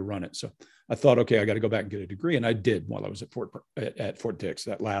you're trying to run it. So I thought, okay, I got to go back and get a degree. And I did while I was at Fort Dix,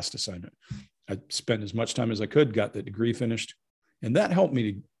 that last assignment. I spent as much time as I could, got the degree finished. And that helped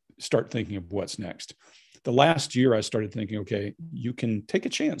me to start thinking of what's next. The last year I started thinking, okay, you can take a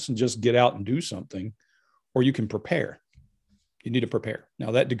chance and just get out and do something, or you can prepare. You need to prepare.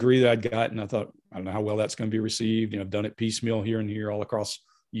 Now that degree that I'd gotten, I thought, I don't know how well that's going to be received. You know, I've done it piecemeal here and here all across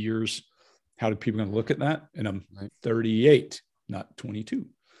years. How do people going to look at that? And I'm 38, not 22.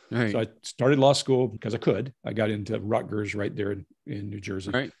 Right. So I started law school because I could. I got into Rutgers right there in New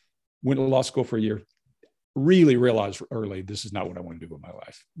Jersey. Right. Went to law school for a year. Really realized early, this is not what I want to do with my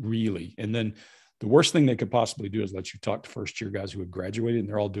life. Really. And then the worst thing they could possibly do is let you talk to first year guys who have graduated and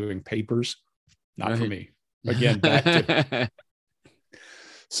they're all doing papers. Not for me. Again, back to.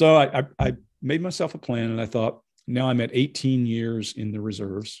 So I made myself a plan and I thought, now I'm at 18 years in the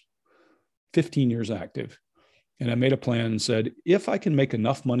reserves, 15 years active. And I made a plan and said, if I can make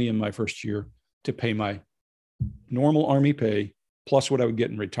enough money in my first year to pay my normal Army pay, plus what I would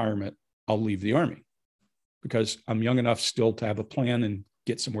get in retirement, I'll leave the Army because I'm young enough still to have a plan and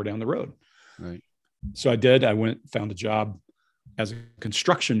get somewhere down the road. Right. So I did. I went, found a job as a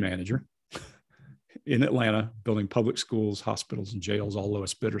construction manager in Atlanta, building public schools, hospitals, and jails, all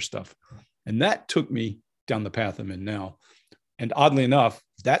lowest bidder stuff. And that took me down the path I'm in now. And oddly enough,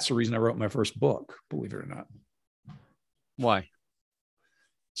 that's the reason I wrote my first book, believe it or not. Why?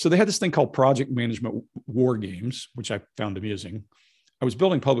 So they had this thing called Project Management War Games, which I found amusing. I was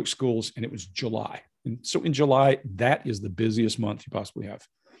building public schools and it was July. And so in July, that is the busiest month you possibly have.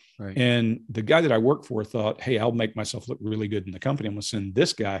 Right. And the guy that I work for thought, hey, I'll make myself look really good in the company. I'm going to send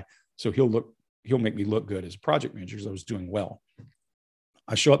this guy. So he'll make me look good as a project manager because I was doing well.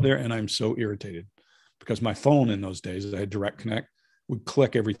 I show up there and I'm so irritated because my phone in those days, I had direct connect, would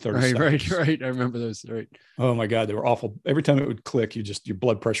click every 30 seconds. Right. I remember those. Right. Oh my God, they were awful. Every time it would click, your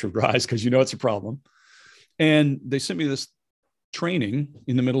blood pressure would rise because it's a problem. And they sent me this training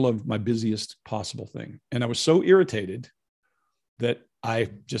in the middle of my busiest possible thing. And I was so irritated that I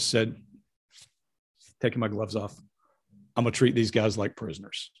just said, taking my gloves off, I'm going to treat these guys like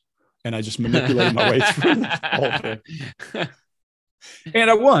prisoners. And I just manipulated my way through the whole thing. And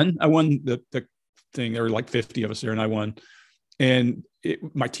I won the thing. There were like 50 of us there and I won. And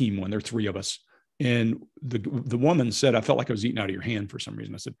my team won. There were 3 of us. And the woman said, I felt like I was eating out of your hand for some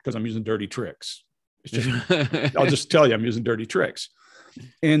reason. I said, because I'm using dirty tricks. It's just, I'll just tell you, I'm using dirty tricks.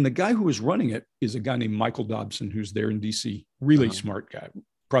 And the guy who was running it is a guy named Michael Dobson, who's there in DC. Really smart guy,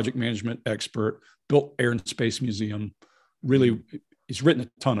 project management expert, built Air and Space Museum. Really, he's written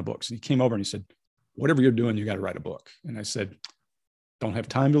a ton of books. And he came over and he said, whatever you're doing, you got to write a book. And I said, don't have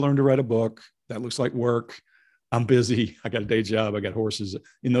time to learn to write a book. That looks like work. I'm busy. I got a day job. I got horses.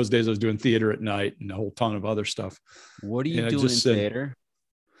 In those days, I was doing theater at night and a whole ton of other stuff. What are you doing in theater?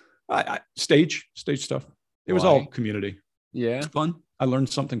 Stage stuff. It was all community. Yeah. It's fun. I learned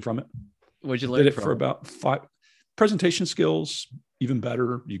something from it. What'd you learn? Did it for about 5 presentation skills, even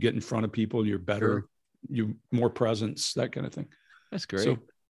better. You get in front of people, you're better, you more presence, that kind of thing. That's great. So it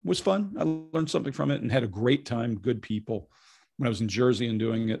was fun. I learned something from it and had a great time. Good people. When I was in Jersey and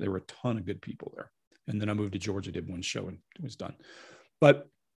doing it, there were a ton of good people there. And then I moved to Georgia, did one show and it was done. But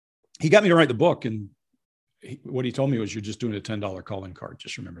he got me to write the book. And what he told me was, you're just doing a $10 calling card.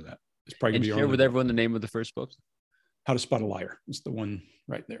 Just remember that. It's probably going to be share with everyone the name of the first book. How to Spot a Liar. It's the one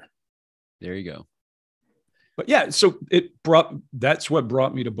right there. There you go. But yeah, so that's what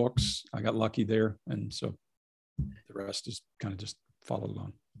brought me to books. I got lucky there. And so the rest is kind of just followed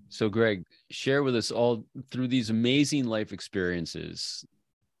along. So Greg, share with us all through these amazing life experiences,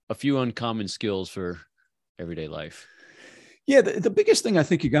 a few uncommon skills for everyday life. Yeah. The biggest thing I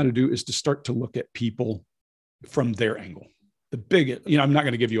think you got to do is to start to look at people from their angle. The biggest, I'm not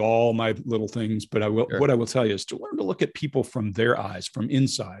going to give you all my little things, but I will. Sure. What I will tell you is to learn to look at people from their eyes, from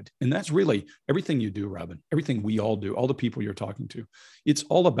inside. And that's really everything you do, Robin, everything we all do, all the people you're talking to. It's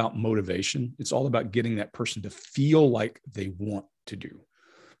all about motivation. It's all about getting that person to feel like they want to do.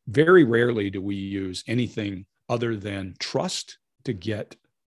 Very rarely do we use anything other than trust to get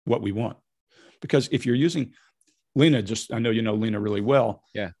what we want. Because if you're using Lena, I know you know Lena really well.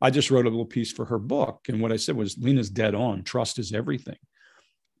 Yeah. I just wrote a little piece for her book. And what I said was, Lena's dead on. Trust is everything.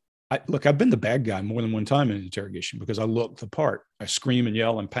 I've been the bad guy more than one time in an interrogation because I look the part. I scream and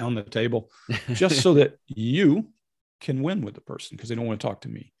yell and pound the table just so that you can win with the person because they don't want to talk to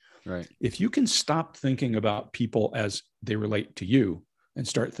me. Right. If you can stop thinking about people as they relate to you and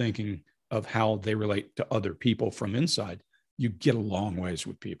start thinking of how they relate to other people from inside, you get a long ways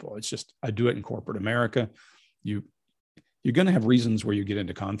with people. It's just, I do it in corporate America. You're going to have reasons where you get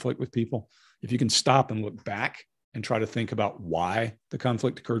into conflict with people. If you can stop and look back and try to think about why the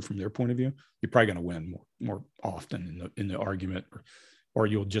conflict occurred from their point of view, you're probably going to win more often in the argument, or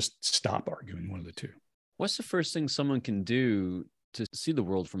you'll just stop arguing, one of the two. What's the first thing someone can do to see the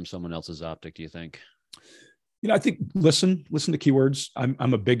world from someone else's optic, do you think? I think listen to keywords.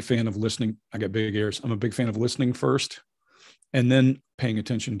 I'm a big fan of listening. I got big ears. I'm a big fan of listening first and then paying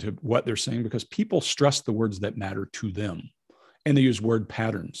attention to what they're saying, because people stress the words that matter to them. And they use word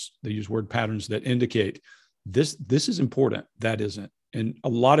patterns. They use word patterns that indicate this is important, that isn't. And a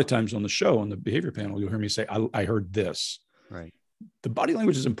lot of times on the show, on the behavior panel, you'll hear me say, I heard this. Right. The body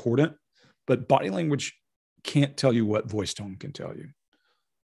language is important, but body language can't tell you what voice tone can tell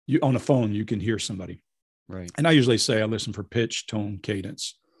you. On a phone, you can hear somebody. Right. And I usually say I listen for pitch, tone,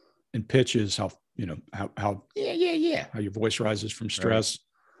 cadence. And pitch is how how your voice rises from stress. Right.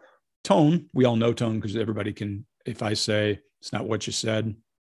 Tone, we all know tone because everybody can, if I say it's not what you said,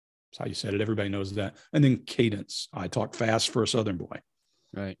 it's how you said it, everybody knows that. And then cadence. I talk fast for a Southern boy.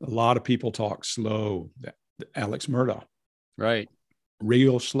 Right. A lot of people talk slow. Alex Murdaugh. Right.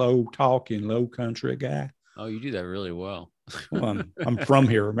 Real slow talking, low country guy. Oh, you do that really well. Well, I'm from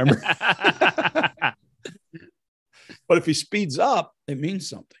here, remember? But if he speeds up, it means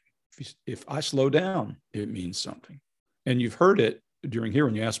something. If I slow down, it means something. And you've heard it during here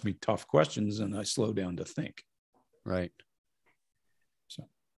when you ask me tough questions and I slow down to think. Right. So,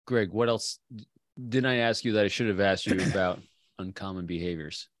 Greg, what else didn't I ask you that I should have asked you about uncommon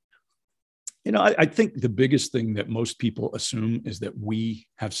behaviors? I think the biggest thing that most people assume is that we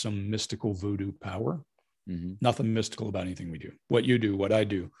have some mystical voodoo power. Nothing mystical about anything we do. What you do, what I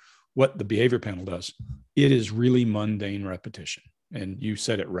do, what the behavior panel does, it is really mundane repetition. And you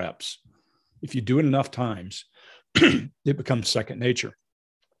said it, reps. If you do it enough times, it becomes second nature.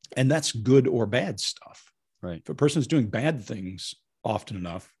 And that's good or bad stuff. Right. If a person is doing bad things often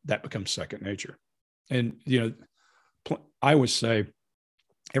enough, that becomes second nature. And, I always say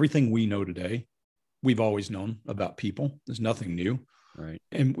everything we know today, we've always known about people. There's nothing new. Right.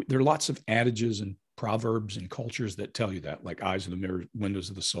 And there are lots of adages and proverbs and cultures that tell you that, like eyes of the mirror, windows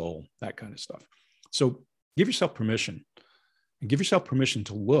of the soul, that kind of stuff. So give yourself permission, and give yourself permission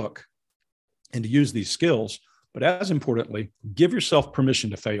to look and to use these skills. But as importantly, give yourself permission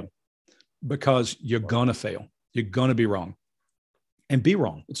to fail, because you're going to fail. You're going to be wrong, and be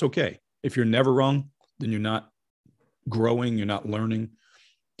wrong. It's okay. If you're never wrong, then you're not growing, you're not learning.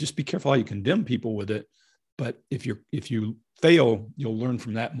 Just be careful how you condemn people with it. But if you fail, you'll learn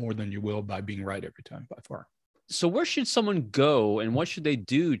from that more than you will by being right every time, by far. So where should someone go, and what should they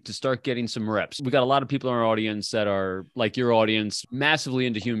do to start getting some reps? We got a lot of people in our audience that are like your audience, massively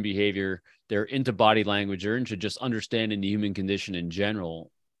into human behavior. They're into body language. They're into just understanding the human condition in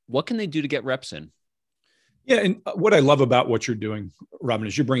general. What can they do to get reps in? Yeah. And what I love about what you're doing, Robin,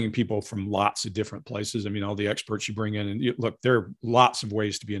 is you're bringing people from lots of different places. I mean, all the experts you bring in, and look, there are lots of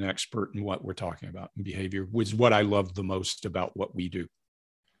ways to be an expert in what we're talking about in behavior, which is what I love the most about what we do.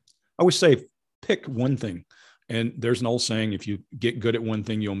 I always say, pick one thing. And there's an old saying, if you get good at one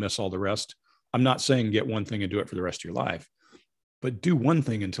thing, you'll miss all the rest. I'm not saying get one thing and do it for the rest of your life, but do one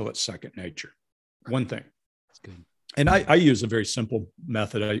thing until it's second nature. One thing. That's good. And I use a very simple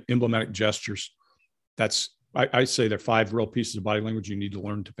method, emblematic gestures. I say there are 5 real pieces of body language you need to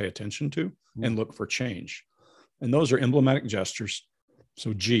learn to pay attention to and look for change. And those are emblematic gestures.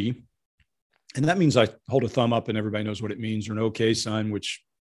 So G, and that means I hold a thumb up and everybody knows what it means, or an okay sign, which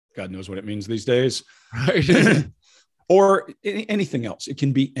God knows what it means these days. Right. Or anything else. It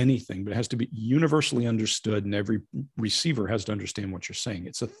can be anything, but it has to be universally understood, and every receiver has to understand what you're saying.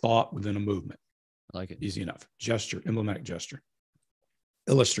 It's a thought within a movement. I like it. Easy enough. Gesture, emblematic gesture.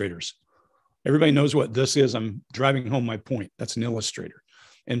 Illustrators. Everybody knows what this is. I'm driving home my point. That's an illustrator.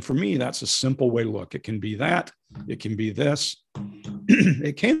 And for me, that's a simple way to look. It can be that. It can be this.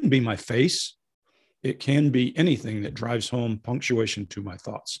 It can be my face. It can be anything that drives home punctuation to my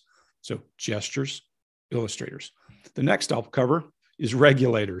thoughts. So gestures, illustrators. The next I'll cover is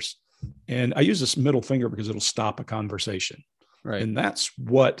regulators. And I use this middle finger because it'll stop a conversation. Right. And that's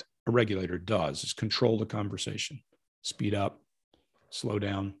what a regulator does, is control the conversation. Speed up, slow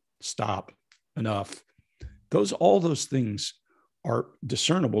down, stop, enough. All those things are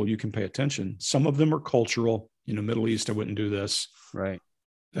discernible. You can pay attention. Some of them are cultural. Middle East, I wouldn't do this. Right.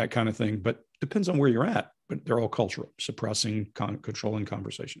 That kind of thing. But depends on where you're at. But they're all cultural, suppressing, controlling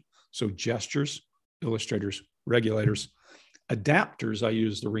conversation. So gestures, illustrators, regulators. Adapters, I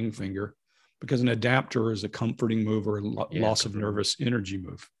use the ring finger, because an adapter is a comforting move or loss of nervous energy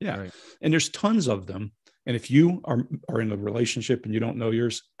move. Yeah. Right. And there's tons of them. And if you are in a relationship and you don't know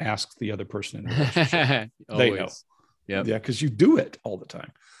yours, ask the other person in the relationship. They know. Yep. Yeah, because you do it all the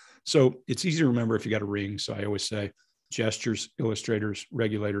time. So it's easy to remember if you got a ring. So I always say gestures, illustrators,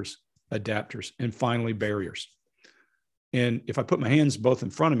 regulators, adapters, and finally barriers. And if I put my hands both in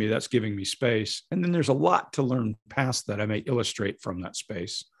front of me, that's giving me space. And then there's a lot to learn past that. I may illustrate from that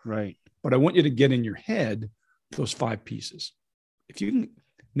space. Right. But I want you to get in your head those 5 pieces. If you can,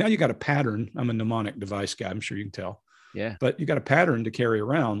 now you got a pattern. I'm a mnemonic device guy. I'm sure you can tell. Yeah. But you got a pattern to carry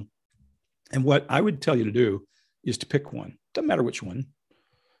around. And what I would tell you to do is to pick one. Doesn't matter which one.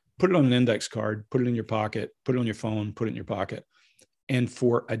 Put it on an index card, put it in your pocket, put it on your phone, put it in your pocket. And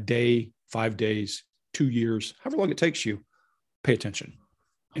for a day, 5 days, 2 years, however long it takes you, pay attention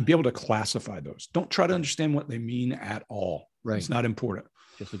and be able to classify those. Don't try to understand what they mean at all. Right. It's not important.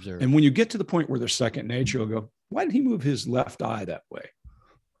 Just observe. And when you get to the point where they're second nature, you'll go, why did he move his left eye that way?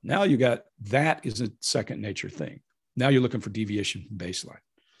 Now you got, that is a second nature thing. Now you're looking for deviation from baseline.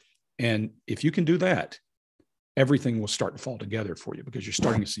 And if you can do that, everything will start to fall together for you, because you're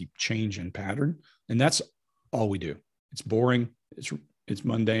starting to see change in pattern. And that's all we do. It's boring. It's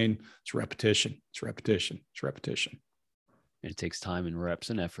mundane. It's repetition. It's repetition. It's repetition. It takes time and reps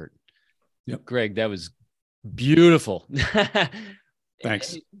and effort. Yep. Greg, that was beautiful.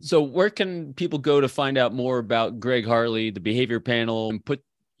 Thanks. So where can people go to find out more about Greg Hartley, the behavior panel, and put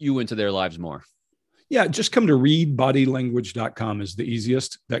you into their lives more? Yeah, just come to readbodylanguage.com is the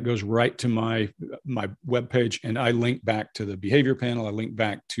easiest. That goes right to my webpage, and I link back to the behavior panel. I link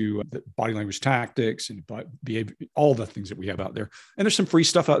back to the body language tactics and behavior, all the things that we have out there. And there's some free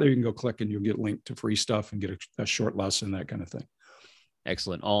stuff out there. You can go click and you'll get linked to free stuff and get a short lesson, that kind of thing.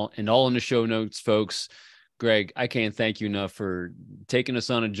 Excellent. All in the show notes, folks. Greg, I can't thank you enough for taking us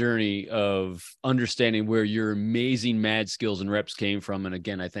on a journey of understanding where your amazing mad skills and reps came from. And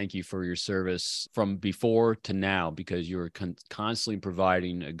again, I thank you for your service from before to now, because you're constantly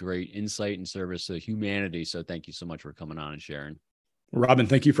providing a great insight and service to humanity. So thank you so much for coming on and sharing. Robin,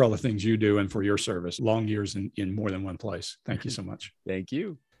 thank you for all the things you do and for your service. Long years in more than one place. Thank you so much. Thank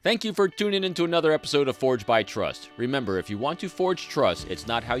you. Thank you for tuning into another episode of Forged by Trust. Remember, if you want to forge trust, it's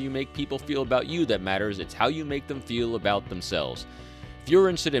not how you make people feel about you that matters, it's how you make them feel about themselves. If you're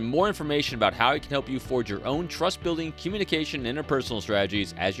interested in more information about how I can help you forge your own trust-building, communication, and interpersonal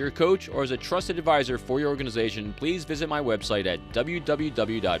strategies as your coach or as a trusted advisor for your organization, please visit my website at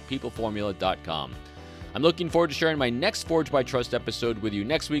www.peopleformula.com. I'm looking forward to sharing my next Forged by Trust episode with you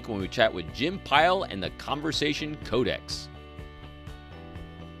next week when we chat with Jim Pyle and the Conversation Codex.